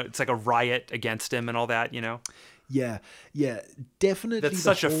turns like it's like a riot against him and all that, you know? Yeah, definitely. That's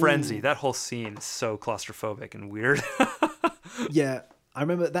such a frenzy. That whole scene is so claustrophobic and weird. Yeah, I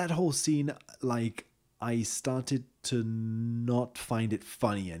remember that whole scene. Like, I started to not find it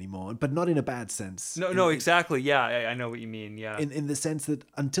funny anymore, but not in a bad sense. No, exactly. Yeah, I know what you mean. Yeah, in the sense that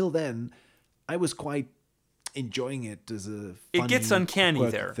until then, I was quite enjoying it as a funny, it gets uncanny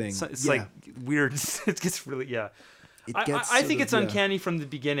there thing. It's like weird. It gets really I think it's uncanny from the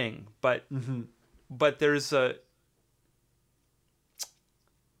beginning, but there's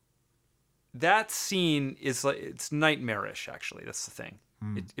that scene is like, it's nightmarish actually. That's the thing.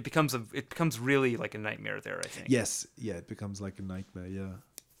 It becomes really like a nightmare there, I think. Yes, it becomes like a nightmare. Yeah.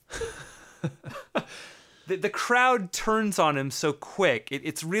 The crowd turns on him so quick.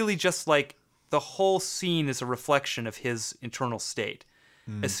 It's really just like the whole scene is a reflection of his internal state.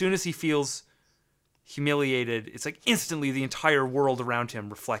 As soon as he feels humiliated, it's like instantly the entire world around him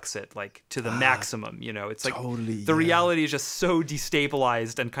reflects it, like to the maximum, you know? It's like totally, the reality is just so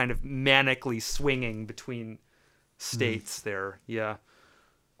destabilized and kind of manically swinging between states there. Yeah.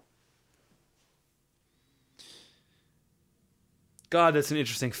 God, that's an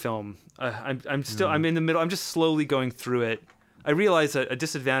interesting film. I'm still, I'm in the middle. I'm just slowly going through it. I realize that a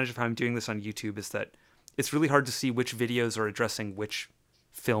disadvantage of how I'm doing this on YouTube is that it's really hard to see which videos are addressing which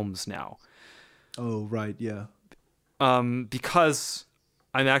films now. Oh, right, yeah. Because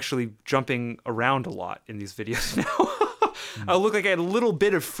I'm actually jumping around a lot in these videos now. I'll look like I had a little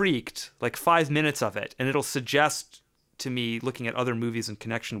bit of Freaked, like 5 minutes of it, and it'll suggest to me looking at other movies in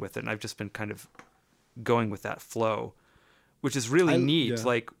connection with it, and I've just been kind of going with that flow. which is really neat. Yeah.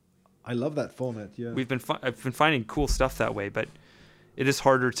 Like I love that format. Yeah. I've been finding cool stuff that way, but it is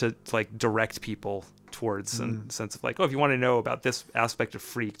harder to like direct people towards a sense of like, oh, if you want to know about this aspect of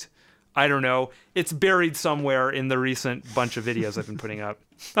Freaked, I don't know, it's buried somewhere in the recent bunch of videos I've been putting up.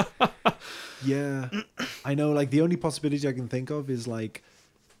 Yeah, I know. Like the only possibility I can think of is like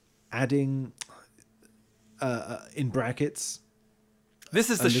adding in brackets. This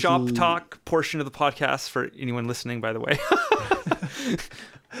is the shop talk portion of the podcast for anyone listening, by the way.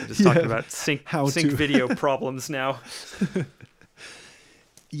 We're just talking about sync video problems now.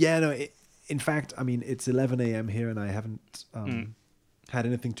 Yeah, no. In fact, I mean, it's 11 a.m. here, and I haven't had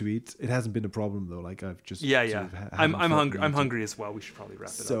anything to eat. It hasn't been a problem though. Like I've just I'm hungry. I'm hungry as well. We should probably wrap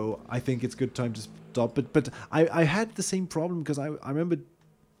it up. So I think it's good time to stop. But I had the same problem because I remember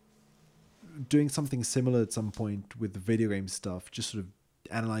doing something similar at some point with the video game stuff, just sort of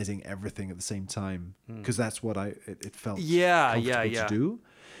analyzing everything at the same time because that's what it felt comfortable to do.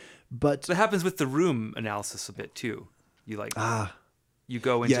 But it happens with the Room analysis a bit too. You like you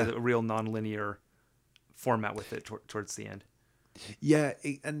go into the real non-linear format with it towards the end. Yeah,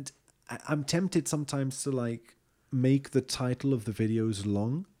 and I'm tempted sometimes to like make the title of the videos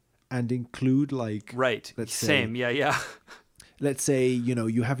long and include like let's say, let's say, you know,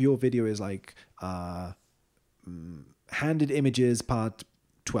 you have your video is like handed images part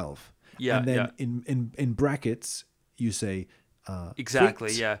 12. Yeah. And then in brackets you say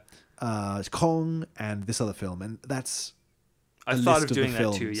exactly, Kong and this other film, and that's I thought of doing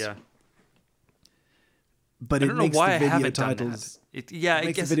that too, yeah. But I don't know why I haven't done that. It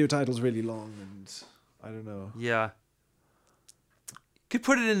makes the video titles really long, and I don't know. Yeah. Could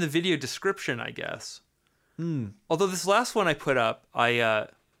put it in the video description, I guess. Although this last one I put up, I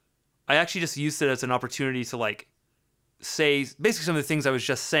actually just used it as an opportunity to like say basically some of the things I was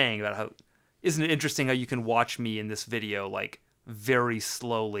just saying about how isn't it interesting how you can watch me in this video like very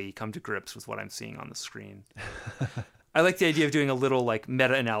slowly come to grips with what I'm seeing on the screen. I like the idea of doing a little like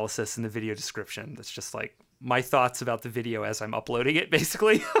meta-analysis in the video description that's just like my thoughts about the video as I'm uploading it,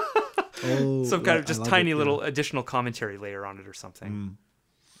 basically. Some kind of just tiny little additional commentary layer on it or something.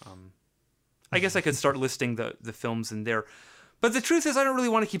 I guess I could start listing the films in there. But the truth is I don't really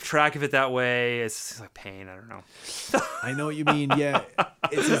want to keep track of it that way. It's like pain. I don't know. I know what you mean. Yeah.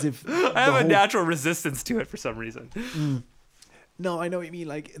 It's as if I have a natural resistance to it for some reason. No, I know what you mean.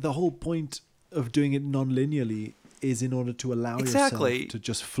 Like the whole point of doing it non-linearly is in order to allow yourself to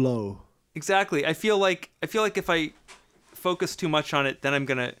just flow. Exactly. I feel like if I focus too much on it, then I'm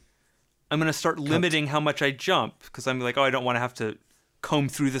gonna start limiting how much I jump because I'm like, oh, I don't want to have to comb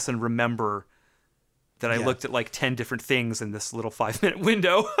through this and remember that I looked at like 10 different things in this little 5-minute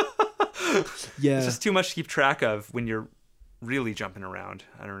window. It's just too much to keep track of when you're really jumping around.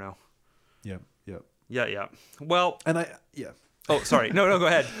 I don't know. Yeah. Well, and Oh, sorry. No, go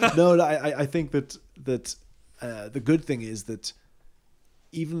ahead. No, I think that the good thing is that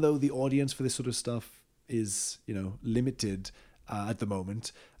even though the audience for this sort of stuff is, you know, limited at the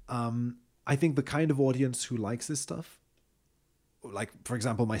moment, I think the kind of audience who likes this stuff, like for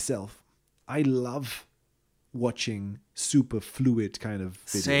example myself, I love watching super fluid kind of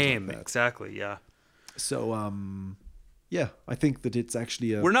videos. Same, like that. Exactly, yeah. So I think that it's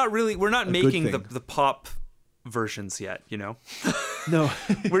actually we're not making the pop versions yet, you know. No.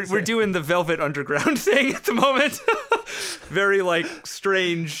 we're doing the Velvet Underground thing at the moment. Very like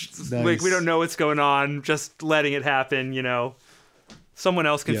strange. Nice. Like we don't know what's going on, just letting it happen, you know. Someone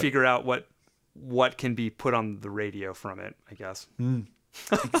else can figure out what can be put on the radio from it, I guess.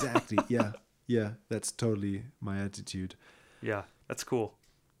 Exactly. Yeah, that's totally my attitude. Yeah, that's cool.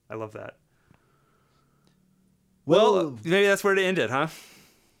 I love that. Well, maybe that's where to end it, huh?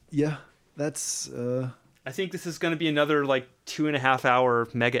 Yeah, that's I think this is going to be another like 2.5 hour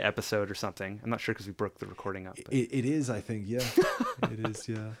mega episode or something. I'm not sure because we broke the recording up. But. It is, I think. Yeah, it is.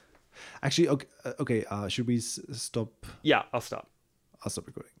 Yeah. Actually, okay. Should we stop? Yeah, I'll stop. I'll stop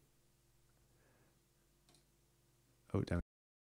recording. Oh, damn it.